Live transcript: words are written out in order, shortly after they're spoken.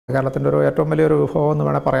കേരളത്തിൻ്റെ ഒരു ഏറ്റവും വലിയൊരു വിഭവം എന്ന്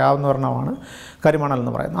വേണേൽ പറയാവുന്ന ഒരെണ്ണമാണ് കരിമണൽ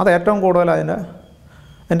എന്ന് പറയുന്നത്. അത് ഏറ്റവും കൂടുതൽ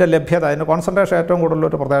അതിൻ്റെ ലഭ്യത, അതിൻ്റെ കോൺസെൻട്രേഷൻ ഏറ്റവും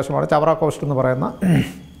കൂടുതലൊരു പ്രദേശമാണ് ചവറ കോസ്റ്റ് എന്ന് പറയുന്ന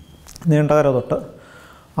നീണ്ടകര തൊട്ട്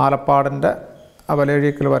ആലപ്പാടിൻ്റെ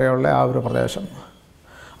വലയഴീക്കൽ വരെയുള്ള ആ ഒരു പ്രദേശം.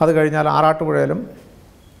 അത് കഴിഞ്ഞാൽ ആറാട്ടുപുഴയിലും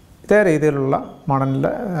ഇതേ രീതിയിലുള്ള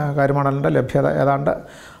കരിമണലിൻ്റെ ലഭ്യത ഏതാണ്ട്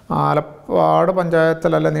ആലപ്പാട്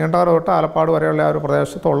പഞ്ചായത്തിൽ അല്ലെ നീണ്ടകര തൊട്ട് ആലപ്പാട് വരെയുള്ള ആ ഒരു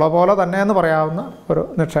പ്രദേശത്തുള്ള പോലെ തന്നെ എന്ന് പറയാവുന്ന ഒരു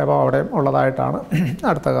നിക്ഷേപം അവിടെയും ഉള്ളതായിട്ടാണ്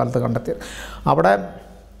അടുത്ത കാലത്ത് കണ്ടെത്തിയത്. അവിടെ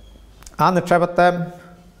ആ നിക്ഷേപത്തെ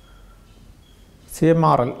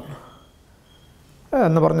CMRL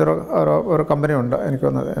എന്ന് പറഞ്ഞൊരു കമ്പനിയുണ്ട്,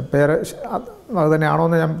 എനിക്കൊന്ന് പേര് അത് തന്നെയാണോ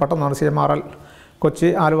എന്ന് ഞാൻ പെട്ടെന്നാണ്. CMRL കൊച്ചി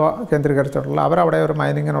ആലുവ കേന്ദ്രീകരിച്ചിട്ടുള്ള അവരവിടെ ഒരു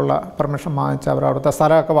മൈനിങ്ങിനുള്ള പെർമിഷൻ വാങ്ങിച്ച് അവരവിടുത്തെ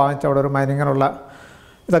സ്ഥലമൊക്കെ വാങ്ങിച്ച് അവിടെ ഒരു മൈനിങ്ങിനുള്ള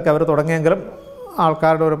ഇതൊക്കെ അവർ തുടങ്ങിയെങ്കിലും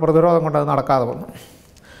ആൾക്കാരുടെ ഒരു പ്രതിരോധം കൊണ്ട് അത് നടക്കാതെ വന്നു.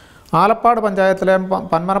 ആലപ്പാട് പഞ്ചായത്തിലെ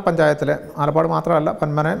പന്മന പഞ്ചായത്തിലെ ആലപ്പാട് മാത്രമല്ല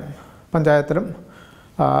പന്മന പഞ്ചായത്തിലും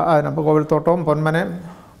അതിനപ്പോൾ കോവിൽത്തോട്ടവും പൊന്മനയും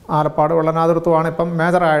ആലപ്പാട് വെള്ളനാതിർത്തുമാണ് ഇപ്പം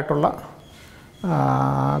മേജറായിട്ടുള്ള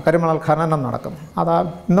കരിമണൽ ഖനനം നടക്കും. അത്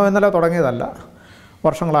ഇന്നോ ഇന്നലെ തുടങ്ങിയതല്ല,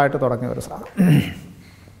 വർഷങ്ങളായിട്ട് തുടങ്ങിയ ഒരു സാധനം.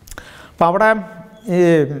 അപ്പോൾ അവിടെ ഈ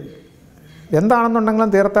എന്താണെന്നുണ്ടെങ്കിലും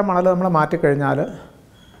തീരത്തെ മണൽ നമ്മൾ മാറ്റിക്കഴിഞ്ഞാൽ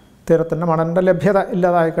തീരത്തിൻ്റെ മണലിൻ്റെ ലഭ്യത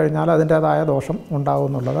ഇല്ലാതായി കഴിഞ്ഞാൽ അതിൻ്റേതായ ദോഷം ഉണ്ടാകും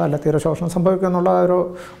എന്നുള്ളത്, അല്ല തീരശോഷണം സംഭവിക്കും എന്നുള്ളത്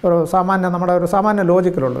ഒരു നമ്മുടെ ഒരു സാമാന്യ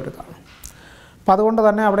ലോജിക്കിലുള്ളൊരിതാണ്. അപ്പോൾ അതുകൊണ്ട്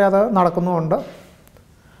തന്നെ അവിടെ അത് നടക്കുന്നുമുണ്ട്.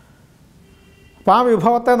 അപ്പോൾ ആ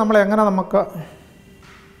വിഭവത്തെ നമ്മളെങ്ങനെ നമുക്ക്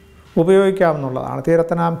ഉപയോഗിക്കാമെന്നുള്ളതാണ്.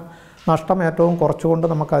 തീരത്തിന് നഷ്ടം ഏറ്റവും കുറച്ചുകൊണ്ട്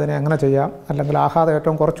നമുക്കതിനെ എങ്ങനെ ചെയ്യാം, അല്ലെങ്കിൽ ആഘാതം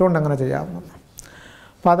ഏറ്റവും കുറച്ചുകൊണ്ട് എങ്ങനെ ചെയ്യാമെന്നുള്ളത്.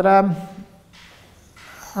 അപ്പോൾ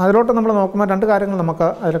അതിലോട്ട് നമ്മൾ നോക്കുമ്പോൾ രണ്ട് കാര്യങ്ങൾ നമുക്ക്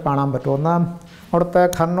അതിൽ കാണാൻ പറ്റും. ഒന്ന്, അവിടുത്തെ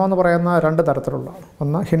ഖനനം എന്ന് പറയുന്ന രണ്ട് തരത്തിലുള്ളതാണ്.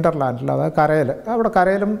 ഒന്ന് ഹിൻഡർലാൻഡിൽ, അതായത് കരയിൽ, അവിടെ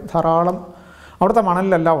കരയിലും ധാരാളം അവിടുത്തെ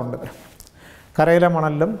മണലിലെല്ലാം ഉണ്ട്. കരയിലെ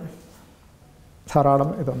മണലിലും ധാരാളം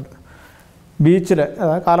ഇതുണ്ട്. ബീച്ചിൽ,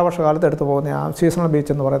 അതായത് കാലവർഷകാലത്ത് എടുത്തു പോകുന്ന ആ സീസണൽ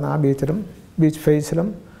ബീച്ച് എന്ന് പറയുന്ന ആ ബീച്ചിലും ബീച്ച് ഫേസിലും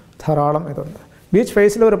ധാരാളം ഇതുണ്ട്. ബീച്ച്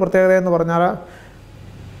ഫേസിൽ ഒരു പ്രത്യേകത എന്ന് പറഞ്ഞാൽ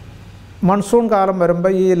മൺസൂൺ കാലം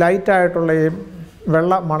വരുമ്പോൾ ഈ ലൈറ്റായിട്ടുള്ള ഈ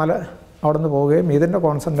വെള്ള മണൽ അവിടെ നിന്ന് പോവുകയും ഇതിൻ്റെ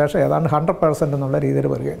കോൺസെൻട്രേഷൻ ഏതാണ്ട് 100% എന്നുള്ള രീതിയിൽ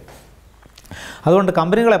വരികയും. അതുകൊണ്ട്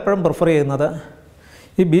കമ്പനികൾ എപ്പോഴും പ്രിഫർ ചെയ്യുന്നത്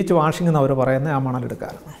ഈ ബീച്ച് വാഷിംഗ് എന്ന് അവർ പറയുന്ന ആ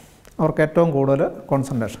മണലെടുക്കാനാണ്. അവർക്ക് ഏറ്റവും കൂടുതൽ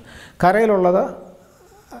കോൺസെൻട്രേഷൻ. കരയിലുള്ളത്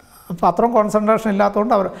അപ്പോൾ അത്രയും കോൺസെൻട്രേഷൻ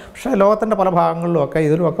ഇല്ലാത്തതുകൊണ്ട് അവർ, പക്ഷേ ലോകത്തിൻ്റെ പല ഭാഗങ്ങളിലുമൊക്കെ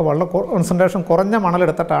ഇതിലുമൊക്കെ വളരെ കോൺസെൻട്രേഷൻ കുറഞ്ഞ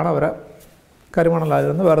മണലെടുത്തിട്ടാണ് അവർ കരിമണലായിൽ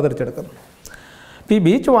നിന്ന് വേർതിരിച്ചെടുക്കുന്നത്. അപ്പോൾ ഈ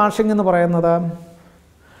ബീച്ച് വാഷിംഗ് എന്ന് പറയുന്നത്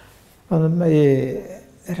ഈ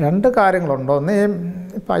രണ്ട് കാര്യങ്ങളുണ്ട്. ഒന്ന്, ഈ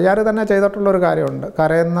ഇപ്പോൾ അയ്യാറ് തന്നെ ചെയ്തിട്ടുള്ളൊരു കാര്യമുണ്ട്.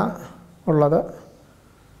 കരയെന്ന് ഉള്ളത്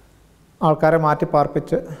ആൾക്കാരെ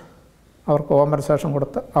മാറ്റിപ്പാർപ്പിച്ച് അവർക്ക് കോമ്പൻസേഷൻ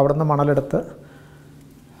കൊടുത്ത് അവിടെ നിന്ന് മണലെടുത്ത്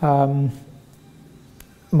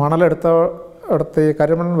ഈ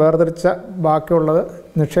കരിമണൽ വേർതിരിച്ച ബാക്കിയുള്ളത്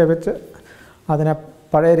നിക്ഷേപിച്ച് അതിനെ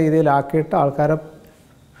പഴയ രീതിയിലാക്കിയിട്ട് ആൾക്കാരെ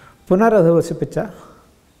പുനരധിവസിപ്പിച്ച്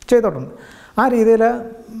ചെയ്തിട്ടുണ്ട്. ആ രീതിയിൽ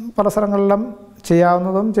പല സ്ഥലങ്ങളിലും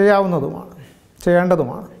ചെയ്യാവുന്നതുമാണ്,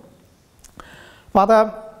 ചെയ്യേണ്ടതുമാണ്. അപ്പോൾ അത്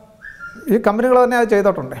ഈ കമ്പനികൾ തന്നെ അത്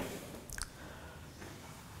ചെയ്തിട്ടുണ്ട്.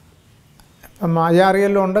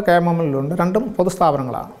 IREL ഉണ്ട്, KMML ഉണ്ട്. രണ്ടും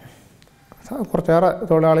പൊതുസ്ഥാപനങ്ങളാണ്. കുറച്ചേറെ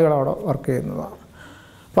തൊഴിലാളികൾ അവിടെ വർക്ക് ചെയ്യുന്നതാണ്.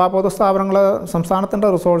 അപ്പോൾ ആ പൊതുസ്ഥാപനങ്ങൾ സംസ്ഥാനത്തിൻ്റെ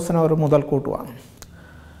റിസോഴ്സിന് ഒരു മുതൽക്കൂട്ടുമാണ്.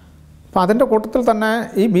 അപ്പോൾ അതിൻ്റെ കൂട്ടത്തിൽ തന്നെ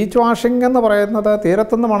ഈ ബീച്ച് വാഷിംഗ് എന്ന് പറയുന്നത്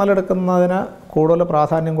തീരത്തുനിന്ന് മണലെടുക്കുന്നതിന് കൂടുതൽ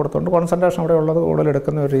പ്രാധാന്യം കൊടുത്തുകൊണ്ട് കോൺസെൻട്രേഷൻ അവിടെ ഉള്ളത് കൂടുതൽ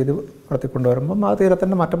എടുക്കുന്ന ഒരു രീതി നടത്തിക്കൊണ്ടുവരുമ്പം ആ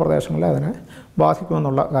തീരത്തിൻ്റെ മറ്റ് പ്രദേശങ്ങളെ അതിനെ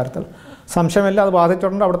ബാധിക്കുമെന്നുള്ള കാര്യത്തിൽ സംശയമില്ല. അത്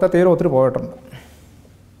ബാധിച്ചിട്ടുണ്ട്. അവിടുത്തെ തീരം ഒത്തിരി പോയിട്ടുണ്ട്,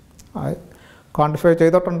 ക്വാണ്ടിഫൈ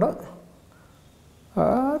ചെയ്തിട്ടുണ്ട്,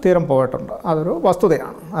 തീരം പോയിട്ടുണ്ട്. അതൊരു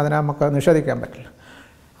വസ്തുതയാണ്, അതിനെ നമുക്ക് നിഷേധിക്കാൻ പറ്റില്ല.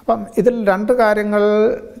 അപ്പം ഇതിൽ രണ്ട് കാര്യങ്ങൾ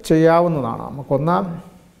ചെയ്യാവുന്നതാണ്. നമുക്കൊന്ന്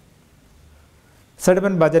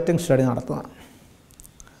സെഡിമെൻറ്റ് ബജറ്റിംഗ് സ്റ്റഡി നടത്തുക.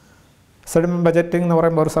 സെഡിമെൻറ്റ് ബജറ്റിംഗ് എന്ന്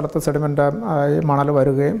പറയുമ്പോൾ ഒരു സ്ഥലത്ത് സെഡിമെൻറ്റ് ഈ മണൽ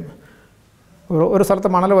വരികയും ഒരു സ്ഥലത്ത്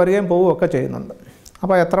മണൽ വരികയും പോവുകയൊക്കെ ചെയ്യുന്നുണ്ട്.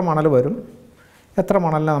 അപ്പോൾ എത്ര മണൽ വരും, എത്ര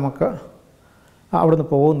മണലിനെ നമുക്ക് അവിടുന്ന്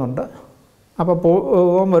പോകുന്നുണ്ട്, അപ്പോൾ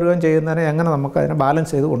വരികയും ചെയ്യുന്നതിനെ എങ്ങനെ നമുക്ക് അതിനെ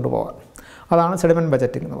ബാലൻസ് ചെയ്ത് കൊണ്ടുപോകാം, അതാണ് സെഡിമെൻറ്റ്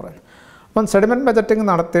ബജറ്റിംഗ് എന്ന് പറയുന്നത്. അപ്പം സെഡിമെൻറ്റ് ബജറ്റിംഗ്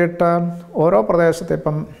നടത്തിയിട്ട് ഓരോ പ്രദേശത്ത്,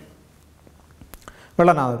 ഇപ്പം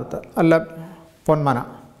വെള്ളനാതിർത്ത് അല്ല പൊന്മന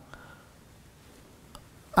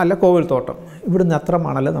അല്ല കോവിൽത്തോട്ടം, ഇവിടുന്ന് എത്ര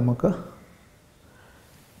മണൽ നമുക്ക്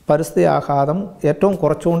പരിസ്ഥിതി ആഘാതം ഏറ്റവും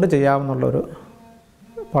കുറച്ചുകൊണ്ട് ചെയ്യാമെന്നുള്ളൊരു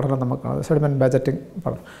പഠനം നമുക്കാണ് സെഡിമെൻറ്റ് ബജറ്റിംഗ്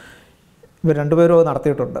പഠനം. ഇവർ രണ്ടുപേരും അത്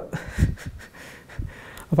നടത്തിയിട്ടുണ്ട്.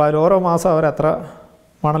 അപ്പോൾ അതിൽ ഓരോ മാസം അവരെത്ര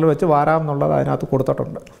മണൽ വെച്ച് വാരാമെന്നുള്ളത് അതിനകത്ത്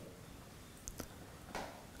കൊടുത്തിട്ടുണ്ട്.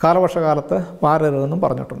 കാലവർഷകാലത്ത് വാരരുതെന്നും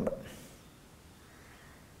പറഞ്ഞിട്ടുണ്ട്.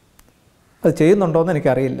 അത് ചെയ്യുന്നുണ്ടോയെന്ന്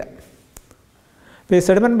എനിക്കറിയില്ല. ഇപ്പോൾ ഈ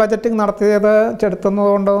സെഡിമെൻറ്റ് ബജറ്റിംഗ് നടത്തിയത്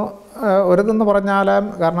ചെടുത്തുന്നതുകൊണ്ട് ഒരിതെന്ന് പറഞ്ഞാൽ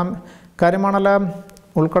കാരണം കരിമണൽ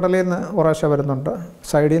ഉൾക്കടലിൽ നിന്ന് കുറേശ്ശെ വരുന്നുണ്ട്,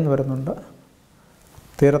 സൈഡിൽ നിന്ന് വരുന്നുണ്ട്,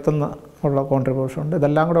 തീരത്തുനിന്ന് ഉള്ള കോൺട്രിബ്യൂഷൻ ഉണ്ട്.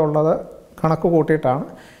 ഇതെല്ലാം കൂടെ ഉള്ളത് കണക്ക് കൂട്ടിയിട്ടാണ്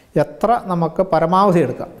എത്ര നമുക്ക് പരമാവധി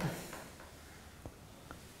എടുക്കാം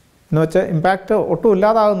എന്ന് വെച്ചാൽ ഇമ്പാക്റ്റ് ഒട്ടും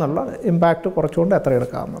ഇല്ലാതാകുന്നുള്ള ഇമ്പാക്റ്റ് കുറച്ചുകൊണ്ട് എത്ര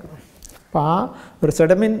എടുക്കാമെന്നുള്ളത്. അപ്പോൾ ആ ഒരു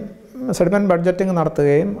സെഡിമെൻറ്റ് ബഡ്ജറ്റിംഗ്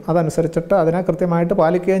നടത്തുകയും അതനുസരിച്ചിട്ട് അതിനെ കൃത്യമായിട്ട്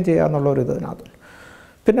പാലിക്കുകയും ചെയ്യുക എന്നുള്ളൊരു ഇതിനകത്ത്.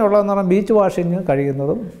 പിന്നെ ഉള്ളതെന്ന് പറഞ്ഞാൽ ബീച്ച് വാഷിങ്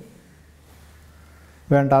കഴിയുന്നതും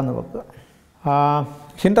വേണ്ടാന്ന് വെക്കുക.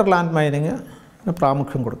 ഹിൻഡർലാൻഡ് മൈനിങ്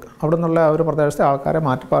പ്രാമുഖ്യം കൊടുക്കുക. അവിടെ നിന്നുള്ള ഒരു പ്രദേശത്തെ ആൾക്കാരെ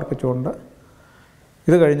മാറ്റിപ്പാർപ്പിച്ചുകൊണ്ട്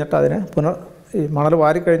ഇത് കഴിഞ്ഞിട്ട് അതിനെ ഈ മണൽ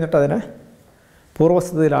വാരിക്കഴിഞ്ഞിട്ട് അതിനെ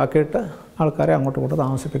പൂർവ്വസ്ഥിതിയിലാക്കിയിട്ട് ആൾക്കാരെ അങ്ങോട്ട് കൊണ്ട്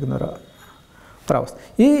താമസിപ്പിക്കുന്ന ഒരവസ്ഥ.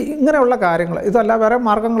 ഇങ്ങനെയുള്ള കാര്യങ്ങൾ ഇതല്ല വേറെ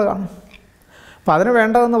മാർഗ്ഗങ്ങൾ കാണും. അപ്പോൾ അതിന്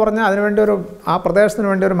വേണ്ടതെന്ന് പറഞ്ഞാൽ അതിനുവേണ്ടി ആ പ്രദേശത്തിന്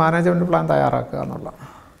വേണ്ടി ഒരു മാനേജ്മെൻറ്റ് പ്ലാൻ തയ്യാറാക്കുക എന്നുള്ള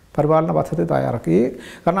പരിപാലന പദ്ധതി തയ്യാറാക്കി.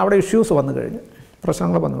 കാരണം അവിടെ ഇഷ്യൂസ് വന്നു കഴിഞ്ഞു,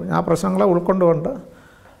 പ്രശ്നങ്ങൾ വന്നു കഴിഞ്ഞു. ആ പ്രശ്നങ്ങളെ ഉൾക്കൊണ്ടുകൊണ്ട്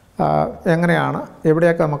എങ്ങനെയാണ്,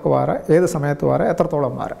 എവിടെയൊക്കെ നമുക്ക് വാരാം, ഏത് സമയത്ത് വാരാം,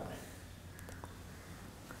 എത്രത്തോളം വാരാം.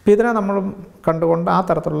 അപ്പോൾ ഇതിനെ നമ്മൾ കണ്ടുകൊണ്ട് ആ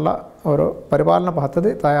തരത്തിലുള്ള ഒരു പരിപാലന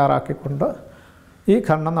പദ്ധതി തയ്യാറാക്കിക്കൊണ്ട് ഈ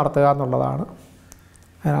ഖനനം നടത്തുക എന്നുള്ളതാണ്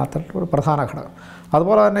അതിനകത്തുള്ള പ്രധാന ഘടകം.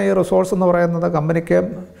 അതുപോലെ തന്നെ ഈ റിസോഴ്സ് എന്ന് പറയുന്നത് കമ്പനിക്ക്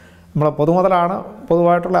നമ്മളെ പൊതുമുതലാണ്,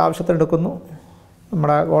 പൊതുവായിട്ടുള്ള ആവശ്യത്തിന് എടുക്കുന്നു,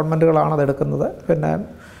 നമ്മുടെ ഗവൺമെൻറ്റുകളാണ് അതെടുക്കുന്നത്. പിന്നെ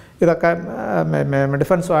ഇതൊക്കെ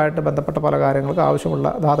ഡിഫൻസുമായിട്ട് ബന്ധപ്പെട്ട പല കാര്യങ്ങൾക്ക് ആവശ്യമുള്ള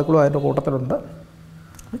ധാതുക്കളും അതിൻ്റെ കൂട്ടത്തിലുണ്ട്.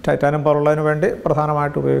 ടൈറ്റാനിയം പോലുള്ളതിന് വേണ്ടി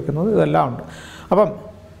പ്രധാനമായിട്ട് ഉപയോഗിക്കുന്നത് ഇതെല്ലാം ഉണ്ട്. അപ്പം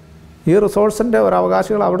ഈ റിസോഴ്സിൻ്റെ ഒരു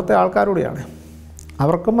അവകാശികൾ അവിടുത്തെ ആൾക്കാരുകൂടിയാണ്.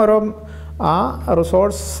 അവർക്കും ആ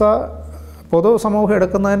റിസോഴ്സ് പൊതുസമൂഹം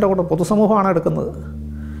എടുക്കുന്നതിൻ്റെ കൂടെ, പൊതുസമൂഹമാണ് എടുക്കുന്നത്,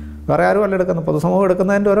 വേറെ ആരുമല്ല എടുക്കുന്നത്. പൊതുസമൂഹം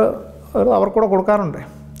എടുക്കുന്നതിൻ്റെ ഒരു അവർക്കൂടെ കൊടുക്കാനുണ്ട്.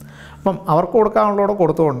 അപ്പം അവർക്ക് കൊടുക്കാനുള്ളൂടെ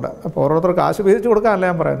കൊടുത്തുകൊണ്ട്, അപ്പോൾ ഓരോരുത്തർ കാശ് വീതിച്ച് കൊടുക്കാനല്ല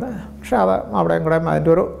ഞാൻ പറയുന്നത്, പക്ഷേ അത് അവിടെയും കൂടെയും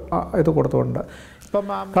അതിൻ്റെ ഒരു ഇത് കൊടുത്തുകൊണ്ട്. ഇപ്പം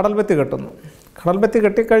കടൽഭിത്തി കെട്ടുന്നു. കടൽഭിത്തി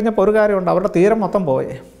കെട്ടിക്കഴിഞ്ഞപ്പോൾ ഒരു കാര്യമുണ്ട്, അവരുടെ തീരം മൊത്തം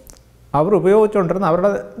പോയി. അവർ ഉപയോഗിച്ചുകൊണ്ടിരുന്ന അവരുടെ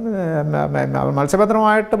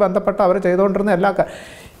മത്സ്യബന്ധനവുമായിട്ട് ബന്ധപ്പെട്ട് അവർ ചെയ്തുകൊണ്ടിരുന്ന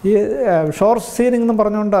ഈ ഷോർ സീനിങ് എന്നും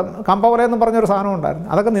പറഞ്ഞുകൊണ്ട് കമ്പവലയെന്നും പറഞ്ഞൊരു സാധനം ഉണ്ടായിരുന്നു,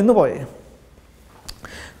 അതൊക്കെ നിന്ന് പോയി.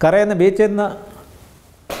 കരയിൽ നിന്ന് ബീച്ചിൽ നിന്ന്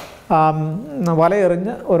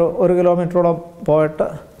വലയെറിഞ്ഞ് ഒരു കിലോമീറ്ററോളം പോയിട്ട്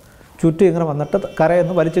ചുറ്റി ഇങ്ങനെ വന്നിട്ട് കരയിൽ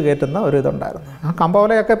നിന്ന് വലിച്ചു കയറ്റുന്ന ഒരു ഇതുണ്ടായിരുന്നു. ആ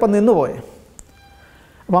കമ്പവലയൊക്കെ ഇപ്പം നിന്നുപോയി.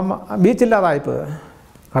 അപ്പം ബീച്ചില്ലാതായിപ്പോയി.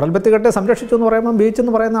 കടൽഭിത്തി കെട്ടി സംരക്ഷിച്ചു എന്ന് പറയുമ്പം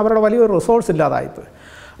ബീച്ചെന്ന് പറയുന്ന അവരുടെ വലിയൊരു റിസോഴ്സ് ഇല്ലാതായിപ്പോയി.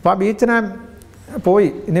 അപ്പോൾ ആ ബീച്ചിനെ പോയി,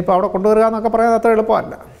 ഇനിയിപ്പോൾ അവിടെ കൊണ്ടുവരിക എന്നൊക്കെ പറയുന്നത് അത്ര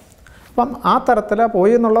എളുപ്പമല്ല. അപ്പം ആ തരത്തിൽ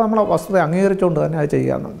പോയി എന്നുള്ള നമ്മളെ വസ്തുത അംഗീകരിച്ചുകൊണ്ട് തന്നെ അത്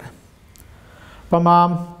ചെയ്യാമെന്നുണ്ട്. അപ്പം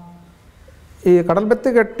ഈ കടൽഭിത്തി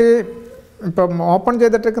കെട്ടി ഇപ്പം ഓപ്പൺ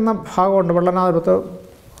ചെയ്തിട്ടിരിക്കുന്ന ഭാഗമുണ്ട്, വെള്ളനാതുരത്ത്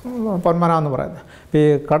പൊന്മന എന്ന് പറയുന്നത്. ഈ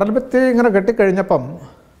കടൽഭിത്തി ഇങ്ങനെ കെട്ടിക്കഴിഞ്ഞപ്പം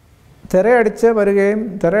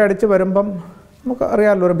തിരയടിച്ച് വരുമ്പം നമുക്ക്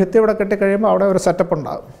അറിയാമല്ലോ, ഒരു ഭിത്തി ഇവിടെ കെട്ടിക്കഴിയുമ്പോൾ അവിടെ ഒരു സെറ്റപ്പ്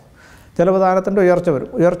ഉണ്ടാകും. ജലവിധാനത്തിൻ്റെ ഉയർച്ച വരും.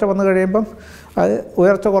 ഉയർച്ച വന്നു കഴിയുമ്പം അത്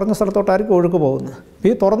ഉയർച്ച കുറഞ്ഞ സ്ഥലത്തോട്ടായിരിക്കും ഒഴുക്ക് പോകുന്നത്. ഈ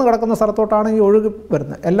തുറന്ന് കിടക്കുന്ന സ്ഥലത്തോട്ടാണ് ഈ ഒഴുക്ക്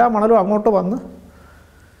വരുന്നത്. എല്ലാ മണലും അങ്ങോട്ട് വന്ന്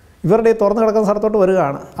ഇവരുടെ ഈ തുറന്ന് കിടക്കുന്ന സ്ഥലത്തോട്ട്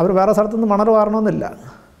വരികയാണ്. അവർ വേറെ സ്ഥലത്തുനിന്ന് മണൽ വാരണമെന്നില്ല.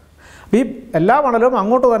 ഈ എല്ലാ മണലും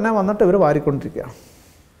അങ്ങോട്ട് തന്നെ വന്നിട്ട് ഇവർ വാരിക്കൊണ്ടിരിക്കുകയാണ്.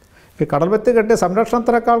 ഈ കടൽഭിത്തി കെട്ടി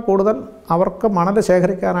സംരക്ഷണത്തിനേക്കാൾ കൂടുതൽ അവർക്ക് മണൽ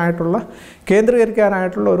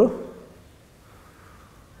കേന്ദ്രീകരിക്കാനായിട്ടുള്ള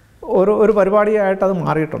ഒരു പരിപാടിയായിട്ട് അത്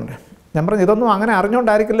മാറിയിട്ടുണ്ട്. ഞാൻ പറഞ്ഞു ഇതൊന്നും അങ്ങനെ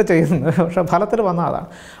അറിഞ്ഞുകൊണ്ടായിരിക്കില്ല ചെയ്യുന്നത്, പക്ഷേ ഫലത്തിൽ വന്ന അതാണ്.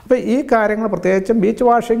 അപ്പോൾ ഈ കാര്യങ്ങൾ പ്രത്യേകിച്ചും ബീച്ച്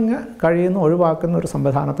വാഷിങ് ഒഴിവാക്കുന്ന ഒരു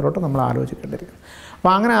സംവിധാനത്തിലോട്ട് നമ്മൾ ആലോചിക്കേണ്ടിയിരിക്കും.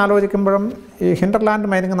 അപ്പോൾ അങ്ങനെ ആലോചിക്കുമ്പോഴും ഈ ഹിൻഡർലാൻഡ്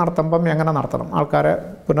മൈനിങ് നടത്തുമ്പം എങ്ങനെ നടത്തണം, ആൾക്കാരെ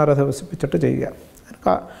പുനരധിവസിപ്പിച്ചിട്ട് ചെയ്യുക,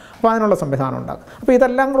 അപ്പോൾ അതിനുള്ള സംവിധാനം ഉണ്ടാകും. അപ്പോൾ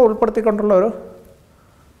ഇതെല്ലാം കൂടെ ഉൾപ്പെടുത്തിക്കൊണ്ടുള്ള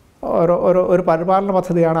ഒരു പരിപാലന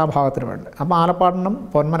പദ്ധതിയാണ് ആ ഭാഗത്തിന് വേണ്ടത്. അപ്പോൾ ആലപ്പാടിനും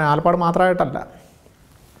പൊന്മന, ആലപ്പാട് മാത്രമായിട്ടല്ല,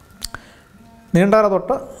 നീണ്ടകര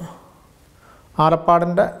തൊട്ട്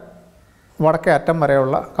ആലപ്പാടിൻ്റെ വടക്കേ അറ്റം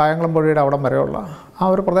വരെയുള്ള കായംകുളം പുഴയുടെ അവിടം വരെയുള്ള ആ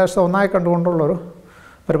ഒരു പ്രദേശത്തെ ഒന്നായി കണ്ടുകൊണ്ടുള്ളൊരു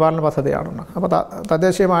പരിപാലന പദ്ധതിയാണ്. അപ്പോൾ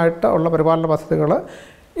തദ്ദേശീയമായിട്ട് ഉള്ള പരിപാലന പദ്ധതികൾ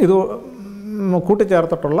ഇത്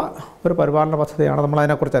കൂട്ടിച്ചേർത്തിട്ടുള്ള ഒരു പരിപാലന പദ്ധതിയാണ്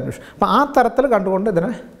നമ്മളതിനെക്കുറിച്ച് അന്വേഷിക്കുന്നത്. അപ്പോൾ ആ തരത്തിൽ കണ്ടുകൊണ്ട്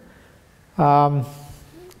ഇതിനെ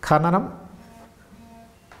ഖനനം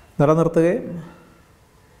നിലനിർത്തുകയും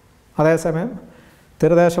അതേസമയം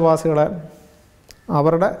തീരദേശവാസികളെ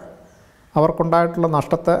അവർക്കുണ്ടായിട്ടുള്ള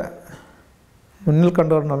നഷ്ടത്തെ മുന്നിൽ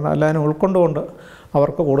കണ്ടുകൊണ്ട് എല്ലാവരും ഉൾക്കൊണ്ടുകൊണ്ട്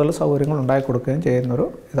അവർക്ക് കൂടുതൽ സൗകര്യങ്ങൾ ഉണ്ടാക്കി കൊടുക്കുകയും ചെയ്യുന്നൊരു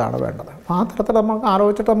ഇതാണ് വേണ്ടത്. അപ്പോൾ ആ തരത്തിൽ നമുക്ക്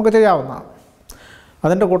ആലോചിച്ചിട്ട് നമുക്ക് ചെയ്യാവുന്നതാണ്.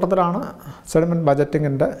 അതിൻ്റെ കൂട്ടത്തിലാണ് സെഡിമെൻറ്റ്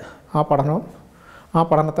ബജറ്റിങ്ങിൻ്റെ ആ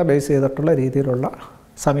പഠനത്തെ ബേസ് ചെയ്തിട്ടുള്ള രീതിയിലുള്ള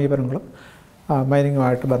സമീപനങ്ങളും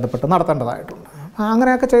മൈനിങ്ങുമായിട്ട് ബന്ധപ്പെട്ട് നടത്തേണ്ടതായിട്ടുണ്ട്.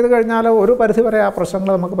 അങ്ങനെയൊക്കെ ചെയ്തു കഴിഞ്ഞാൽ ഒരു പരിധിവരെ ആ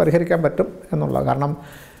പ്രശ്നങ്ങൾ നമുക്ക് പരിഹരിക്കാൻ പറ്റും എന്നുള്ള. കാരണം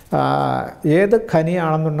ഏത്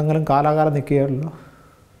ഖനിയാണെന്നുണ്ടെങ്കിലും കാലാകാലം നിൽക്കുകയല്ലോ.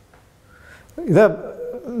 ഇത്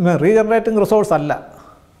റീജനറേറ്റിംഗ് റിസോഴ്സ് അല്ല.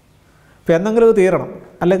 ഇപ്പോൾ എന്തെങ്കിലും ഇത് തീരണം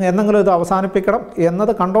അല്ലെങ്കിൽ എന്തെങ്കിലും ഇത് അവസാനിപ്പിക്കണം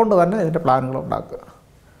എന്നത് കണ്ടുകൊണ്ട് തന്നെ ഇതിൻ്റെ പ്ലാനുകൾ ഉണ്ടാക്കുക.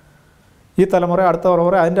 ഈ തലമുറ അടുത്ത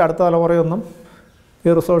തലമുറ അതിൻ്റെ അടുത്ത തലമുറയൊന്നും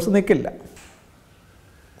ഈ റിസോഴ്സ് നിൽക്കില്ല.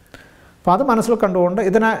 അപ്പോൾ അത് മനസ്സിൽ കണ്ടുകൊണ്ട്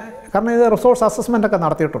ഇതിനെ, കാരണം ഇത് റിസോഴ്സ് അസസ്മെൻ്റൊക്കെ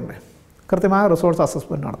നടത്തിയിട്ടുണ്ട്, കൃത്യമായ റിസോഴ്സ്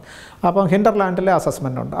അസസ്മെൻ്റ് ആണ്. അപ്പം ഹിൻഡർലാൻഡിലെ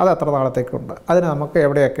അസസ്മെൻ്റ് ഉണ്ട്, അത് എത്ര നാളത്തേക്കുണ്ട്, അതിന് നമുക്ക്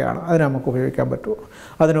എവിടെയൊക്കെയാണ് അതിന് നമുക്ക് ഉപയോഗിക്കാൻ പറ്റുമോ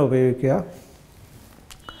അതിനെ ഉപയോഗിക്കുക.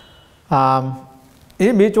 ഈ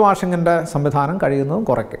ബീച്ച് വാഷിങ്ങിൻ്റെ സംവിധാനം കഴിയുന്നതും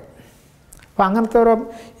കുറയ്ക്കും. അപ്പോൾ അങ്ങനത്തെ ഒരു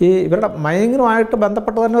ഈ ഇവരുടെ മൈനിങ്ങുമായിട്ട്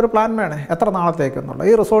ബന്ധപ്പെട്ട് തന്നെ ഒരു പ്ലാൻ വേണേ, എത്ര നാളത്തേക്കെന്നുള്ള,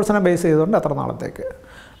 ഈ റിസോഴ്സിനെ ബേസ് ചെയ്തുകൊണ്ട് എത്ര നാളത്തേക്ക്.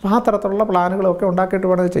 അപ്പോൾ ആ തരത്തിലുള്ള പ്ലാനുകളൊക്കെ ഉണ്ടാക്കിയിട്ട്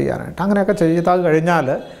വേണം ഇത് ചെയ്യാനായിട്ട്. അങ്ങനെയൊക്കെ ചെയ്താൽ കഴിഞ്ഞാൽ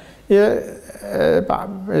ഈ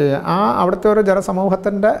അവിടുത്തെ ഒരു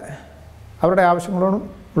ജനസമൂഹത്തിൻ്റെ അവരുടെ ആവശ്യങ്ങളോടും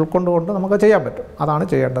ഉൾക്കൊണ്ടുകൊണ്ട് നമുക്ക് ചെയ്യാൻ പറ്റും. അതാണ്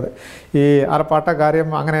ചെയ്യേണ്ടത്. ഈ അരപ്പാട്ട കാര്യം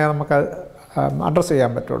അങ്ങനെ നമുക്ക് അഡ്രസ്സ്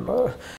ചെയ്യാൻ പറ്റുള്ളൂ.